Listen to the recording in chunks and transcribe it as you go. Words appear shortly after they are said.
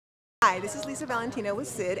Hi, this is Lisa Valentino with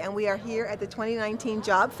SID, and we are here at the 2019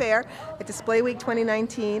 Job Fair at Display Week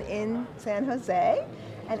 2019 in San Jose.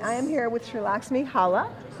 And I am here with Shrilaxmi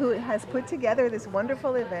Holla, who has put together this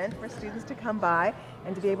wonderful event for students to come by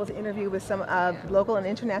and to be able to interview with some local and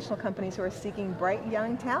international companies who are seeking bright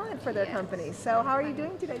young talent for their companies. So how are you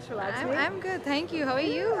doing today, Shrilaxmi? I'm good, thank you. How are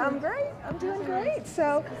you? I'm great. I'm doing great.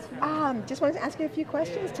 So just wanted to ask you a few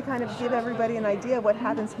questions to kind of give everybody an idea of what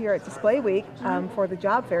happens here at Display Week for the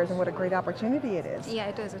job fairs and what a great opportunity it is. Yeah,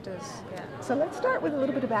 it is. Yeah. So let's start with a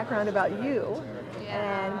little bit of background about you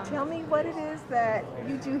and tell me what it is that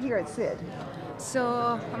you do here at SID.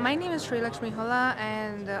 So my name is Shrilaxmi Holla,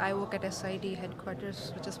 and I work at SID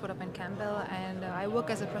headquarters, which is put up in Campbell, and I work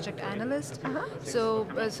as a project analyst. So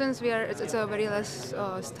since it's a very less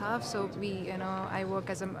staff, so I work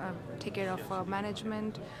as take care of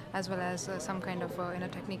management as well as some kind of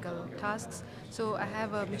technical tasks. So I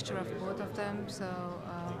have a mixture of both of them. So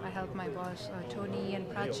I help my boss Tony and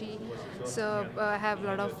Prachi. So I have a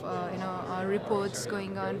lot of reports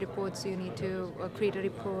going on. Reports, you need to create a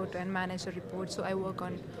report and manage a report. So I work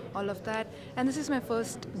on all of that, and this is my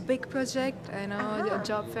first big project, a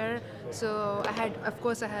job fair. So I had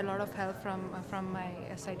a lot of help from my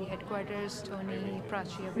SID headquarters, Tony,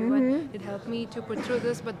 Prachi, everyone. It helped me to put through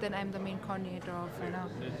this, but then I'm the main coordinator of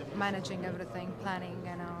managing everything, planning,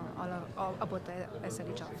 and all about the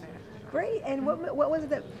SID job fair. Great. And what was it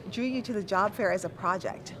that drew you to the job fair as a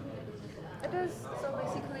project? It is, so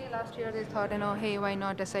basically last year they thought, hey, why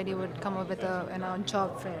not SID would come up with a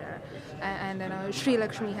job fair, and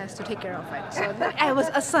Shrilaxmi has to take care of it. So I was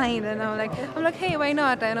assigned, and I'm like, hey, why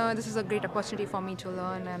not? I know this is a great opportunity for me to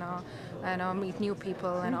learn, and meet new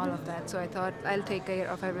people and all of that. So I thought I'll take care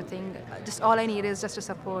of everything. Just all I need is just a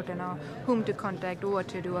support, whom to contact, what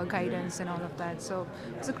to do, guidance, and all of that. So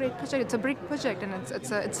it's a great project. It's a big project, and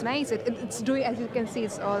it's nice. It's doing, as you can see,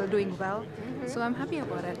 it's all doing well. So I'm happy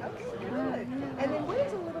about it. And then what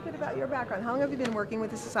is a little bit about your background? How long have you been working with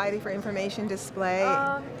the Society for Information Display?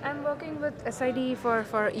 I'm working with SID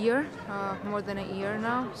for a year, more than a year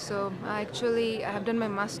now. So I have done my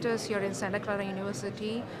master's here in Santa Clara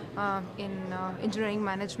University in engineering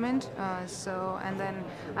management. And then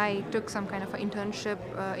I took some kind of an internship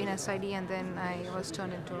in SID, and then I was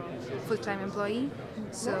turned into a full-time employee.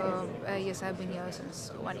 So yes, I've been here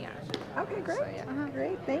since 1 year. Okay, great. So,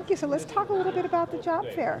 Great, thank you. So let's talk a little bit about the job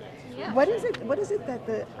fair. Yeah. What is it that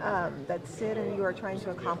that SID and you are trying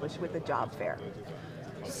to accomplish with the job fair?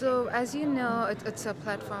 So as you know, it's a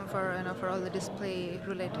platform for all the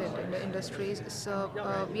display-related industries. So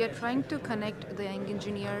we are trying to connect the young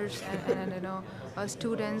engineers and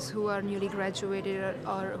students who are newly graduated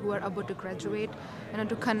or who are about to graduate,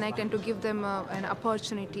 to connect and to give them an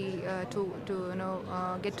opportunity to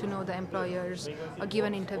get to know the employers, or give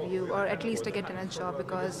an interview, or at least to get in a job.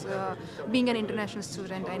 Because being an international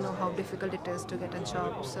student, I know how difficult it is to get a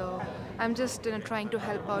job. So I'm just trying to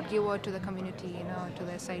help out, give out to the community, to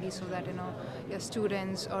the SID, so that your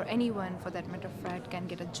students or anyone for that matter of fact can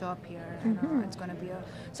get a job here. It's going to be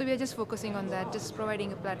so we are just focusing on that, just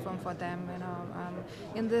providing a platform for them.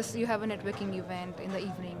 In this, you have a networking event in the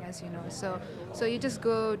evening, as you know. So you just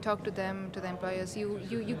go talk to them, to the employers.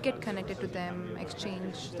 You get connected to them,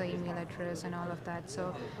 exchange the email address and all of that.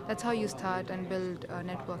 So that's how you start and build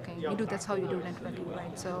networking. That's how you do networking,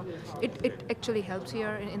 right? So it actually helps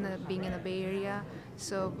here being in the Bay Area.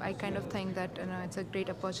 So I kind of think that it's a great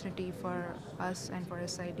opportunity for us and for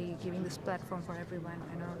SID, giving this platform for everyone,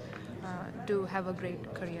 to have a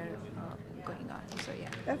great career going on. So yeah.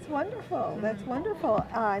 That's wonderful. That's wonderful.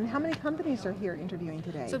 And how many companies are here interviewing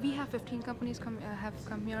today? So we have 15 companies have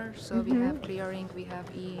come here. So we have CLEARink, we have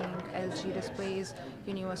E-Ink, LG Displays,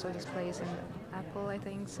 Universal Displays, and Apple, I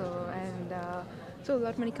think. So a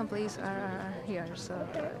lot many companies are here. So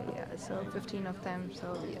so 15 of them.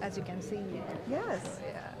 So as you can see. Yes.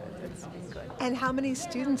 Yeah, it's been good. And how many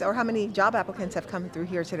students or how many job applicants have come through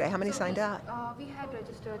here today? How many signed up? We had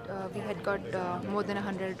registered. We had got more than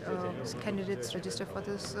 100 candidates registered for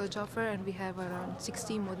this job fair, and we have around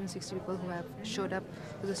more than 60 people who have showed up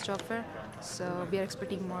to this job fair. So we are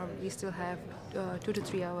expecting more. We still have 2 to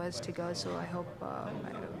 3 hours to go. So I hope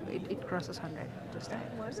it crosses 100 this time.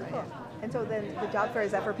 Wonderful. So, yeah. And so then the job fair,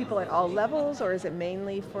 is that for people at all levels, or is it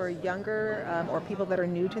mainly for younger or people that are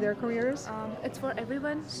new to their careers? It's for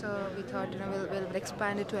everyone. So we thought we'll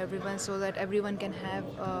expand it to everyone, so that everyone can have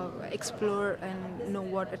explore and know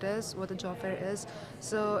what it is, what the job fair is.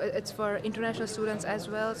 So it's for international students as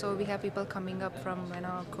well. So we have people coming up from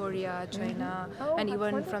Korea, China, and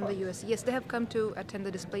even from the US. Yes, they have come to attend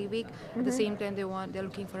the display week. At the same time, they're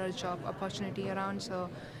looking for a job opportunity around. So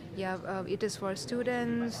yeah, it is for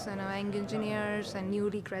students, young engineers, and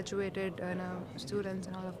newly graduated students,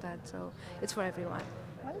 and all of that. So it's for everyone.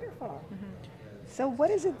 Wonderful. So what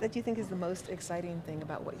is it that you think is the most exciting thing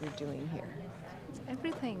about what you're doing here?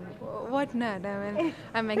 Everything. What not? I mean,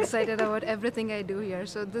 I'm excited about everything I do here.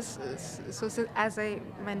 So this is, as I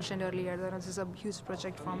mentioned earlier, this is a huge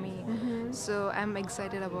project for me. So I'm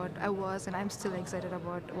excited about, I was and I'm still excited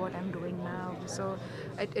about what I'm doing now. So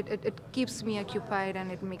it keeps me occupied and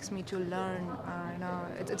it makes me to learn.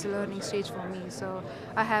 It's a learning stage for me. So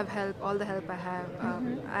I have help, all the help I have.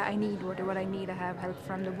 I need whatever I need. I have help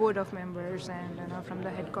from the board of members and from the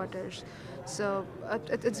headquarters. So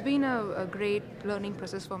it's been a great learning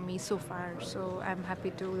process for me so far. So I'm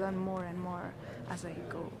happy to learn more and more as I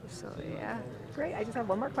go. So yeah. Great. I just have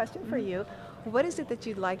one more question for you. What is it that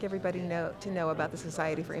you'd like everybody to know about the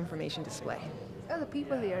Society for Information Display? Oh, the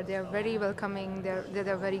people here, they're very welcoming,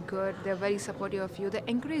 they're very good, they're very supportive of you, they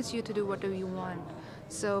encourage you to do whatever you want.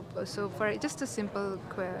 So for just a simple,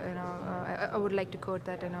 I would like to quote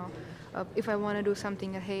that, if I want to do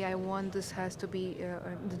something, hey, I want this has to be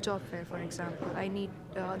the job fair, for example. I need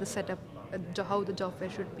the setup, how the job fair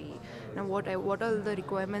should be. Now, what are the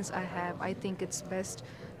requirements I have? I think it's best.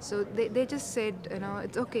 So they just said,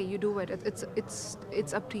 it's okay, you do it.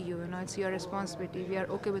 It's up to you. It's your responsibility. We are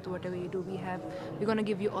okay with whatever you do. We're gonna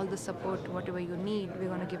give you all the support, whatever you need. We're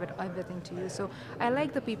gonna give it everything to you. So I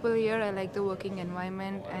like the people here. I like the working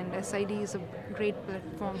environment, and SID is a great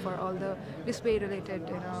platform for all the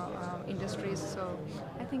display-related, industries. So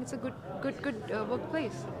I think it's a good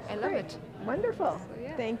workplace. I love it. Wonderful. So,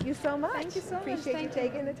 yeah. Thank you so much. Thank you so much. Appreciate you Thank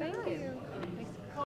taking the time. Thank you.